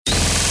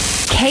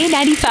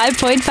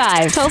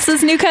K95.5,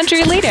 Tulsa's new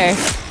country leader.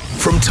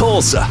 From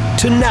Tulsa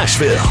to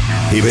Nashville,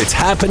 if it's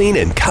happening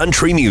in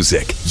country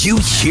music, you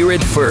hear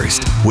it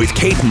first with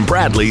Cait and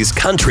Bradley's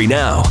Country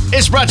Now.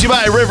 It's brought to you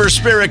by River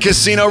Spirit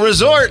Casino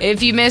Resort.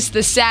 If you missed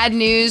the sad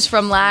news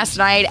from last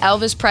night,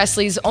 Elvis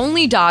Presley's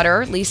only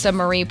daughter, Lisa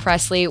Marie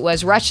Presley,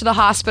 was rushed to the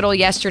hospital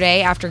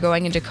yesterday after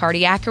going into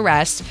cardiac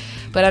arrest.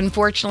 But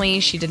unfortunately,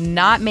 she did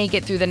not make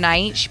it through the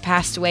night. She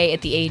passed away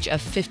at the age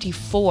of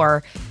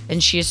 54,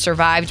 and she is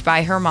survived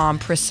by her mom,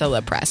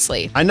 Priscilla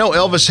Presley. I know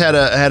Elvis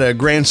had a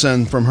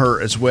grandson from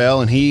her as well,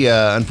 and he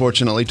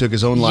unfortunately took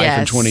his own life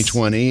in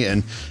 2020.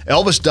 And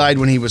Elvis died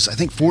when he was, I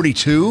think,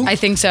 42. I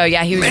think so,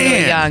 yeah. He was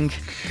really young.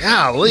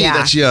 Golly,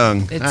 that's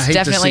young. It's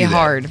definitely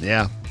hard.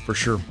 Yeah. For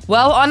sure.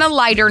 Well, on a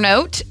lighter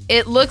note,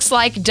 it looks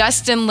like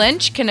Dustin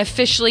Lynch can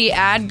officially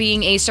add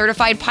being a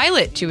certified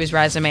pilot to his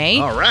resume.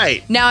 All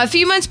right. Now, a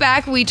few months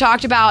back, we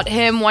talked about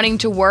him wanting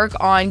to work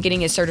on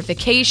getting his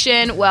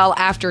certification. Well,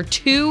 after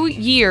 2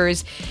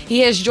 years,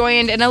 he has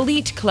joined an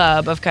elite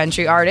club of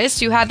country artists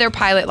who had their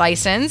pilot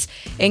license,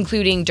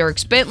 including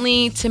Dierks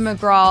Bentley, Tim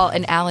McGraw,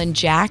 and Alan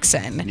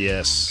Jackson.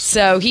 Yes.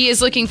 So he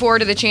is looking forward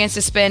to the chance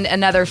to spend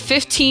another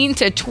 15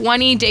 to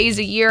 20 days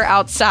a year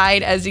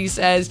outside, as he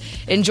says,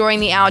 enjoying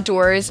the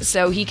outdoors,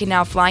 so he can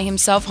now fly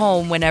himself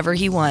home whenever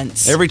he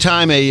wants. Every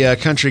time a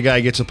country guy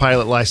gets a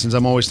pilot license,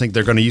 I'm always think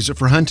they're going to use it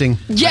for hunting.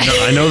 Yeah.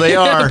 I know they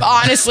are.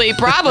 Honestly,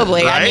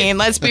 probably. Right? I mean,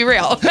 let's be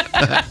real.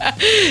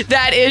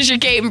 That is your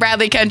Cait and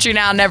Bradley Country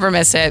Now. Never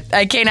miss it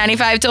at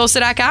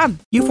K95Tulsa.com.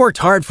 You've worked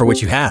hard for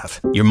what you have.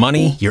 Your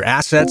money, your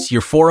assets,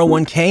 your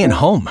 401k, and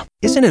home.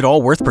 Isn't it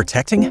all worth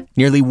protecting?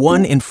 Nearly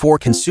 1 in 4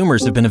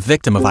 consumers have been a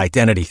victim of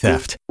identity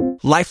theft.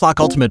 LifeLock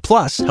Ultimate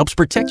Plus helps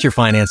protect your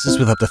finances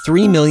with up to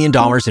 $3 million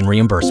in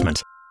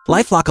reimbursement.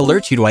 LifeLock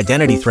alerts you to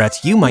identity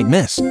threats you might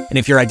miss. And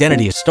if your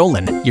identity is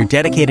stolen, your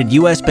dedicated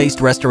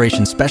U.S.-based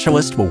restoration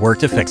specialist will work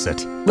to fix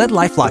it. Let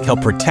LifeLock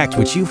help protect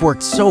what you've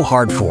worked so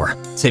hard for.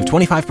 Save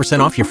 25%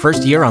 off your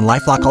first year on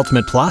LifeLock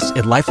Ultimate Plus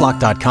at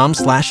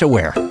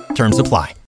LifeLock.com/aware. Terms apply.